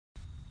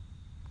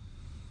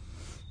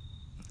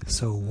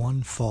So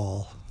one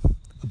fall,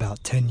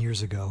 about 10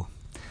 years ago,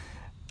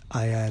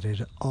 I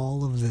added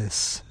all of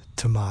this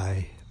to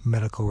my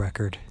medical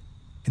record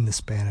in the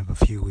span of a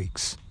few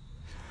weeks.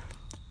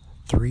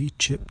 3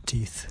 chipped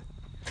teeth,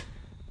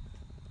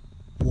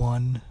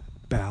 1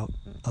 bout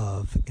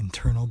of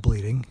internal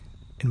bleeding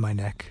in my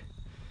neck,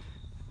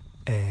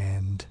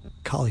 and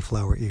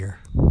cauliflower ear.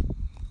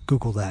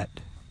 Google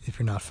that if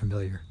you're not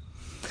familiar.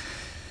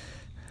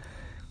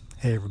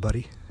 Hey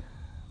everybody,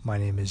 my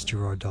name is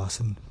Gerard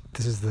Dawson.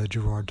 This is the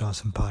Gerard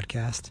Dawson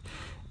Podcast,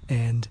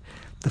 and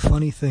the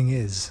funny thing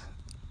is,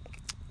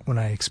 when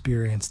I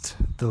experienced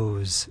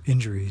those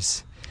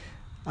injuries,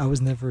 I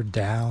was never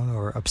down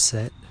or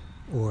upset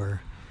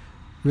or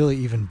really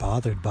even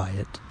bothered by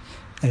it.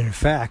 And in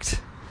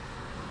fact,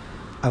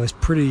 I was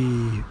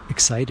pretty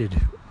excited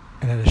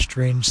and had a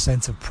strange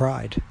sense of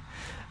pride.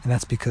 And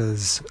that's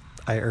because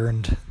I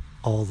earned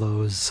all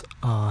those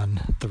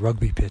on the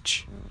rugby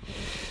pitch.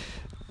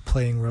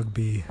 Playing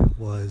rugby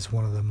was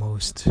one of the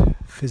most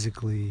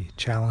physically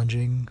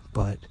challenging,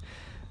 but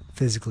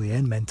physically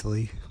and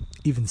mentally,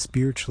 even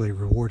spiritually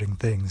rewarding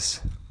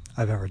things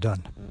I've ever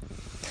done.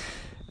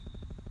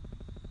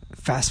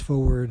 Fast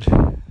forward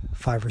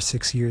 5 or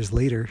 6 years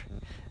later,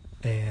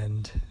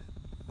 and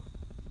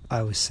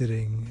I was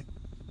sitting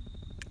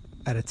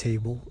at a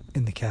table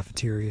in the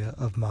cafeteria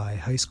of my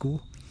high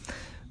school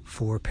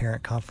for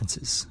parent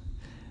conferences,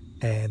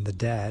 and the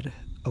dad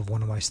of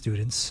one of my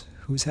students,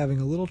 who was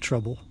having a little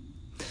trouble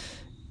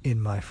in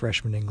my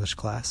freshman English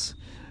class,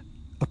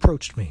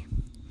 approached me.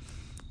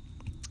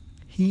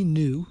 He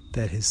knew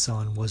that his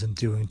son wasn't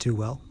doing too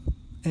well,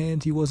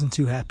 and he wasn't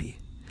too happy.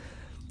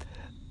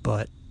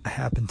 But I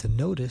happened to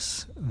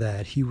notice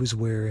that he was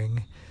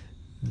wearing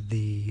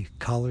the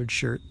collared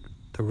shirt,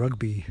 the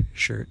rugby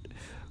shirt,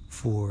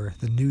 for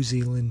the New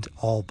Zealand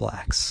All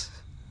Blacks,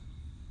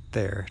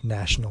 their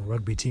national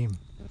rugby team.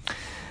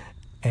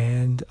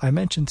 And I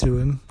mentioned to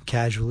him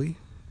casually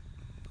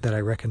that I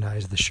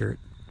recognized the shirt.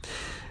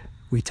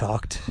 We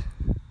talked,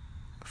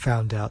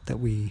 found out that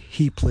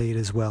he played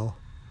as well.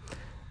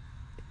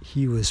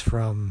 He was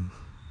from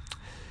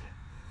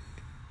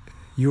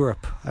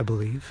Europe, I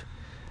believe,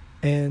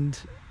 and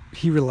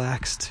he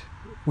relaxed.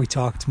 We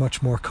talked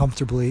much more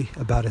comfortably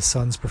about his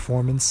son's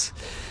performance,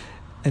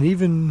 and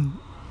even,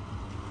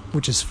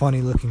 which is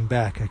funny looking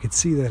back, I could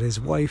see that his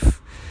wife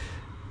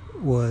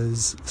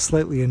was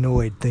slightly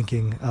annoyed,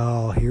 thinking,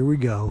 oh, here we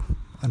go,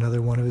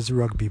 another one of his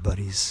rugby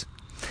buddies.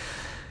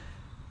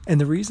 And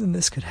the reason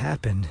this could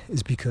happen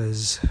is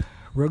because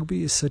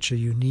rugby is such a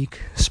unique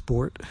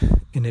sport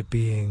in it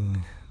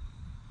being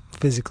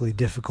physically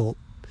difficult,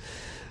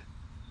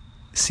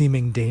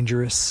 seeming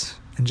dangerous,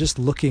 and just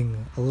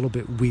looking a little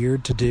bit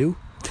weird to do,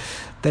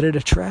 that it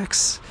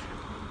attracts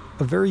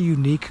a very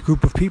unique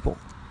group of people.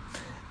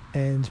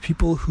 And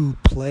people who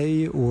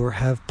play or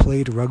have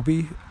played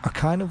rugby are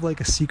kind of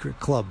like a secret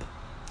club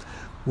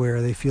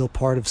where they feel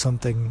part of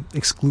something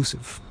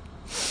exclusive.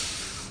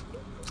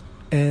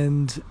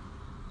 And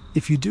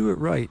if you do it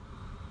right,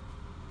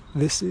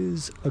 this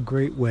is a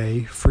great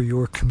way for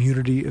your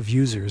community of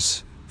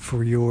users,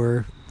 for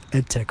your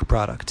EdTech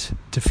product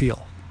to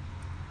feel.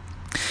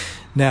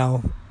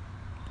 Now,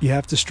 you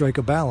have to strike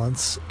a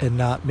balance and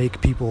not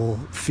make people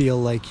feel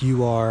like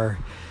you are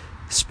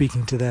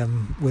speaking to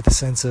them with a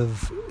sense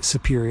of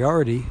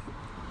superiority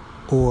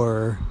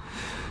or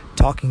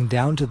talking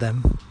down to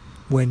them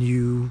when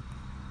you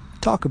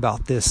talk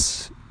about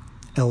this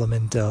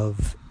element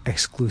of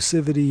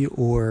exclusivity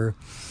or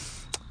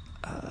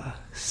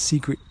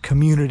secret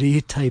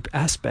community type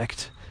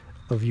aspect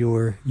of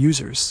your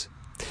users.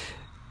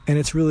 And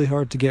it's really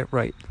hard to get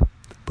right.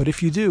 But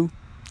if you do,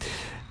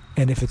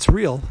 and if it's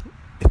real,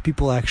 if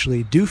people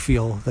actually do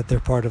feel that they're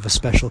part of a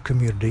special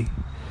community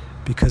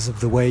because of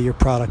the way your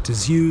product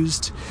is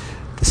used,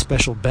 the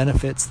special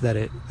benefits that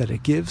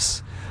it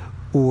gives,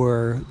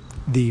 or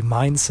the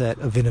mindset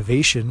of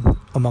innovation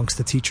amongst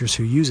the teachers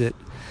who use it,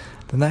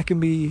 then that can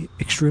be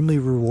extremely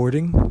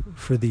rewarding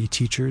for the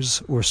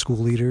teachers or school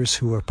leaders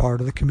who are part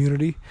of the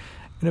community.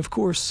 And of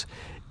course,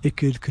 it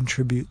could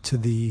contribute to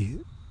the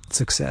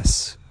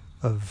success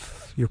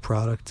of your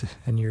product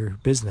and your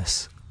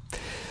business.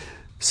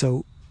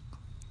 So,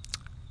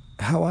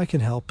 how I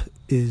can help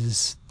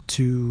is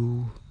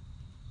to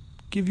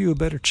give you a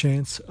better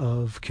chance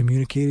of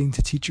communicating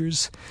to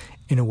teachers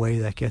in a way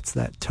that gets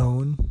that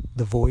tone,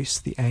 the voice,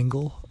 the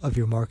angle of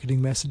your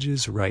marketing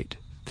messages right,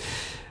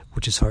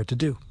 which is hard to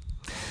do.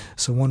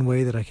 So one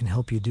way that I can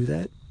help you do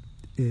that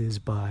is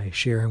by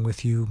sharing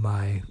with you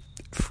my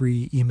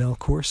free email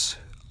course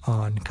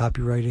on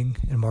copywriting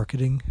and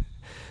marketing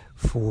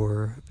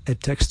for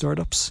EdTech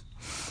startups.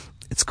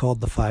 It's called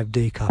the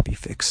 5-Day Copy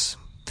Fix.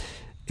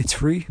 It's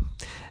free,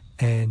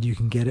 and you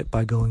can get it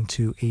by going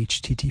to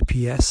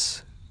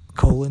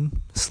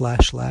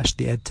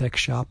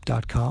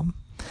https://theedtechshop.com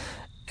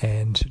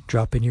and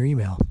drop in your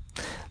email.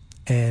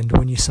 And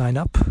when you sign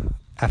up,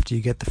 after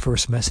you get the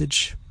first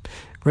message,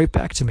 write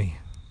back to me.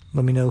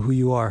 Let me know who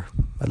you are.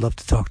 I'd love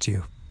to talk to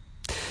you.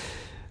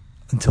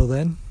 Until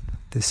then,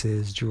 this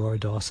is Gerard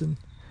Dawson,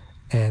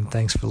 And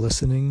thanks for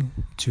listening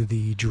to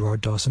the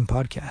Gerard Dawson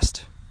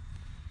podcast.